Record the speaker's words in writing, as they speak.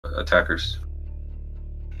attackers.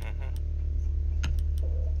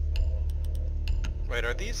 Wait,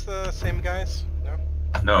 are these the same guys?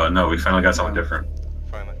 No? No, we finally got someone different.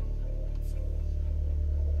 Finally.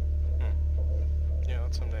 Yeah,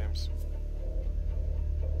 that's some names.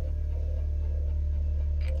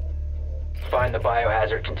 Find the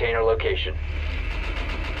biohazard container location.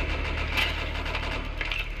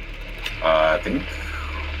 I think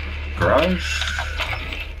garage.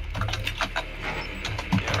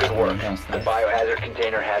 Good work. The biohazard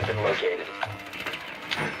container has been located.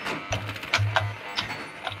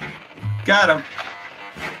 Got him.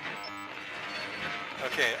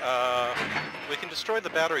 Okay, we can destroy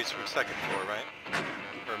the batteries from second floor, right?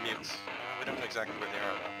 Or mutes. We don't know exactly where they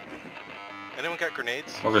are though. Anyone got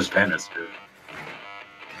grenades? Well, there's bandits too.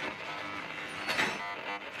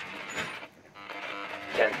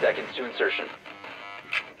 Ten seconds to insertion.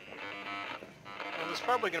 Well, there's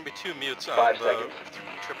probably going to be 2 mutes on 5 the seconds.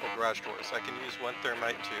 triple garage doors. I can use 1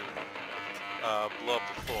 thermite to blow up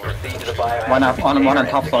the floor. Proceed to the biohazard One on container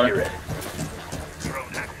top and floor. secure it.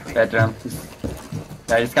 Bedroom.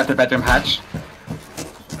 Yeah, he's got the bedroom hatch.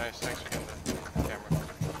 Nice, thanks for getting the camera.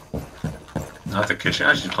 Not the kitchen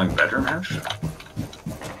hatch, he's playing bedroom hatch?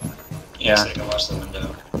 Yeah. So you can watch the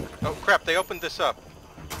window. Oh crap, they opened this up.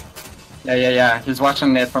 Yeah. He's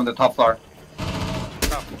watching it from the top floor.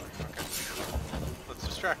 Top floor, okay. Let's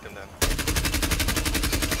distract him then.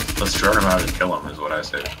 Let's drone him out and kill him, is what I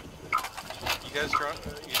say. You guys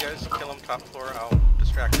kill him top floor, I'll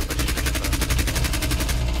distract him by shooting at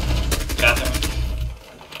Bathroom.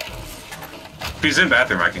 If he's in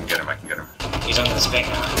bathroom, I can get him. He's on this bank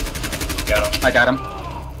now. Got him. I got him.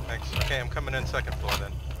 Thanks. Okay, I'm coming in second floor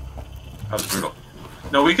then. That was brutal.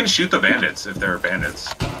 No, we can shoot the bandits if they're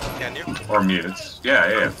bandits. Can you? Or mutants. Yeah.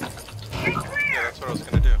 Yeah, that's what I was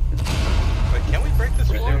gonna do. Wait, can we break this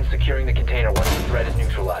floor? Resume securing the container once the threat is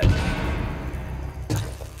neutralized.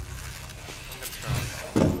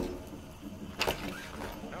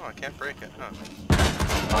 No, I can't break it, huh?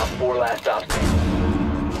 Op 4 last stop standing.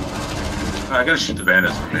 I gotta shoot the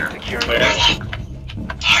bandits from here. Securing Where?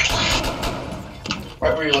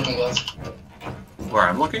 Right where you're looking, Glaz. Where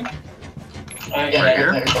I'm looking? Yeah, Right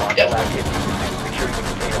here? Securing the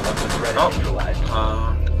container once the threat Oh. is neutralized.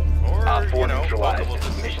 Or, Op 4 you know, neutralized. we'll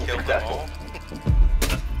just Mission kill them successful. all.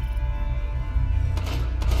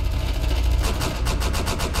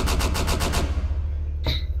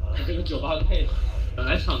这个98配，本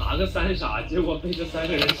来想拿个3傻，结果被这3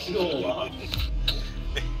个人秀了。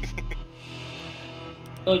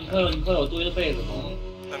你会有多一个被子吗？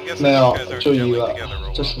 I'm guessing 没有 these guys，aren't 就一 gelling 个 together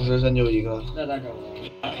real，这 well. 死神真就一个，那大概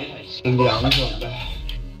2种呗，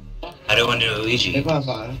 I don't want to do 没 Luigi. 办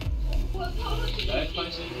法呀。来翻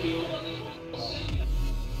新 Q 那个。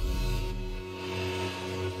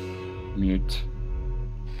 Mute.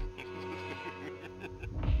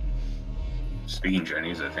 Speaking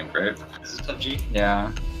Jenny's, I think, right? This is PUBG.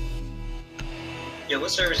 Yeah. Yeah,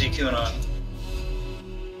 what server is he queuing on?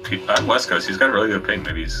 I'm West Coast. He's got a really good ping.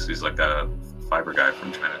 Maybe he's like a fiber guy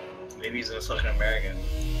from Chimera. Maybe he's a fucking American.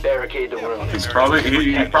 Barricade the room. He's probably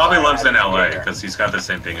he probably lives in LA because he's got the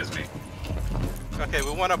same ping as me. Okay,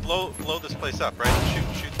 we want to blow this place up, right?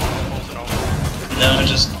 Shoot the holes and all. No,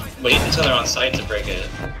 just wait until they're on site to break it.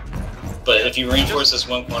 But if you reinforce this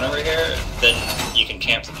one corner right here, then you can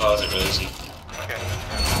camp the closet really easy. Okay.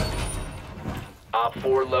 Op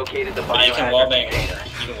 4 located the But you can wallbang. biohazard container.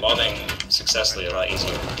 You can wallbang successfully a lot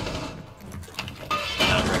easier.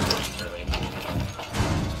 Not break it early.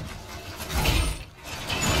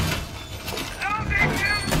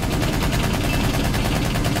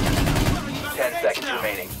 Seconds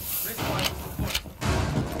remaining.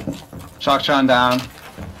 Shockshot down.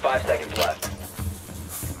 5 seconds left.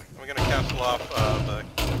 We're gonna cancel off the bathroom.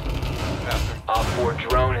 Op 4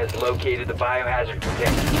 drone has located the biohazard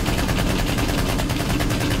container.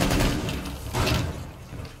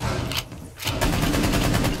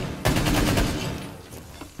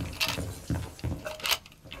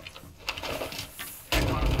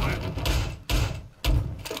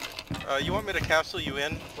 You want me to capsule you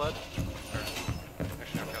in, Blood? Or,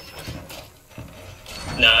 actually, no capsule.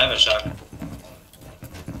 No, I have a shock.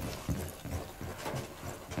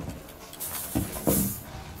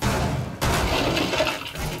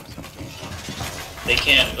 They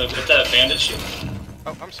can't. Look at that bandit shield.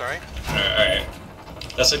 Oh, I'm sorry. Alright.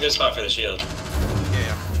 That's a good spot for the shield.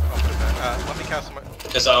 Yeah. I'll put it back. Let me castle my...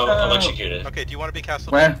 Because I'll electrocute it. Okay, do you want to be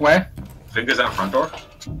castled? Where? Fingers out front door.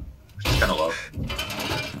 She's kind of low.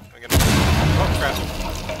 I'm gonna... Oh, crap.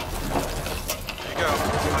 There you go.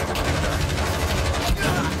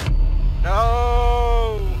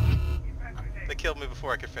 No! They killed me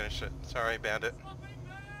before I could finish it. Sorry, bandit.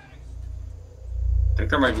 think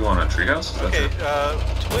there might be one on Treehouse. Okay,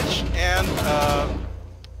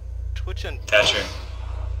 Twitch and Thatcher.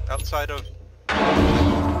 outside of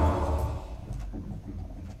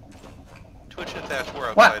Twitch and Thatch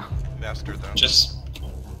were What? outside Master though. Just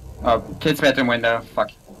Oh, kid's bedroom window. Fuck.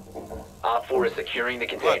 Op 4 is securing the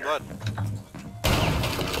container. Blood.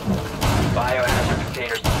 Biohazard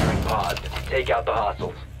container securing pods. Take out the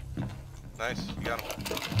hostiles. Nice, you got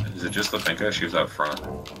him. Is it just the Finka? She was out front.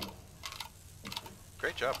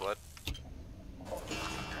 Great job, Blood.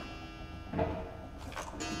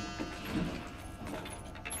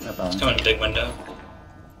 it's coming to big window.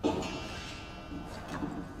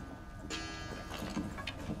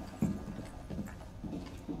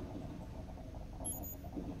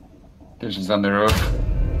 This is on the roof.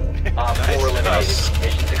 Op 4 eliminated.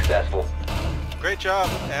 Mission successful. Great job,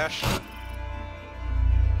 Ash.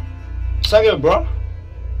 Second, bro.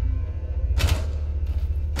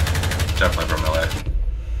 Definitely from LA.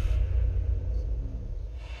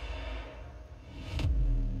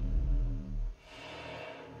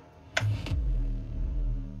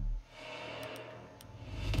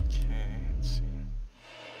 Okay, let's see.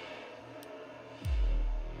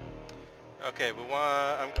 Okay,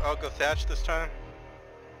 I'll go Thatch this time.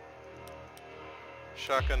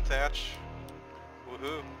 Shotgun Thatch.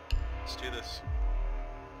 Woohoo. Let's do this.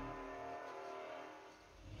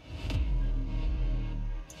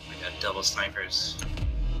 We got double snipers.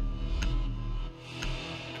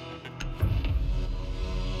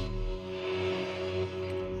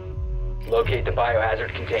 Locate the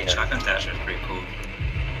biohazard container. Shotgun Thatcher is pretty cool.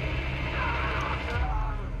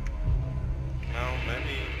 No,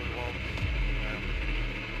 maybe we won't.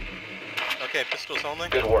 Okay, pistols only?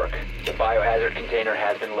 Good work. The biohazard container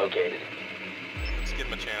has been located. Let's give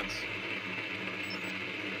him a chance.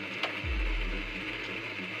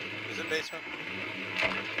 Is it basement?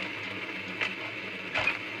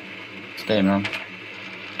 Staying room.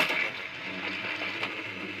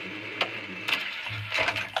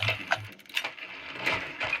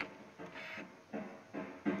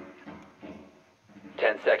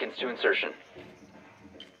 Seconds to insertion.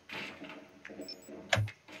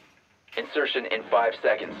 Insertion in 5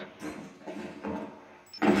 seconds.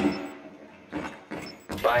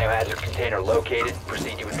 Biohazard container located.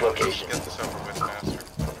 Proceed to its location. Get this over with faster.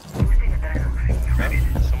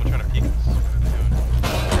 Oh, someone trying to peek us.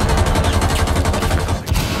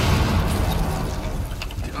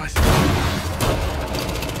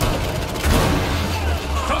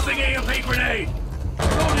 Tossing EMP grenade!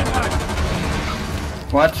 Rolling back!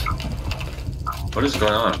 What? What is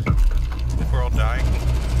going on? We're all dying.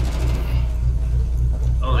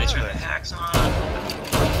 Oh, they turned the hacks on.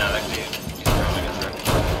 No, that could be throwing a threat.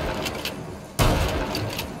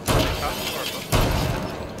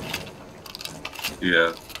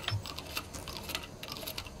 Yeah.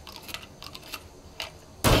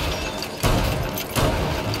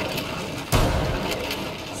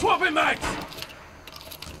 Swapping mags!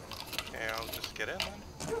 Okay, I'll just get in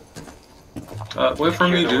then. Wait for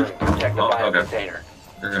me, dude. Protect the Oh, bio okay. container.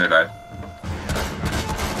 You're gonna die.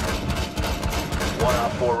 1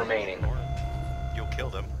 op 4 remaining. Or you'll kill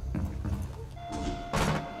them.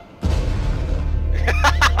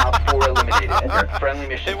 Op 4 eliminated. Friendly They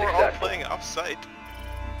mission were all successful. playing off-site.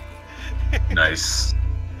 Nice.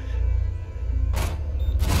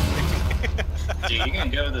 Dude, you can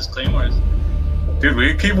go with those claymores. Dude,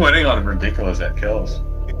 we keep winning on ridiculous at kills.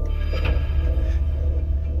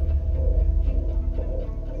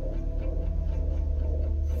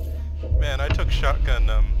 Man, I took shotgun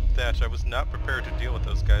Thatch. I was not prepared to deal with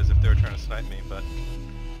those guys if they were trying to snipe me, but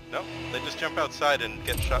nope, they just jump outside and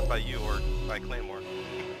get shot by you or by Claymore.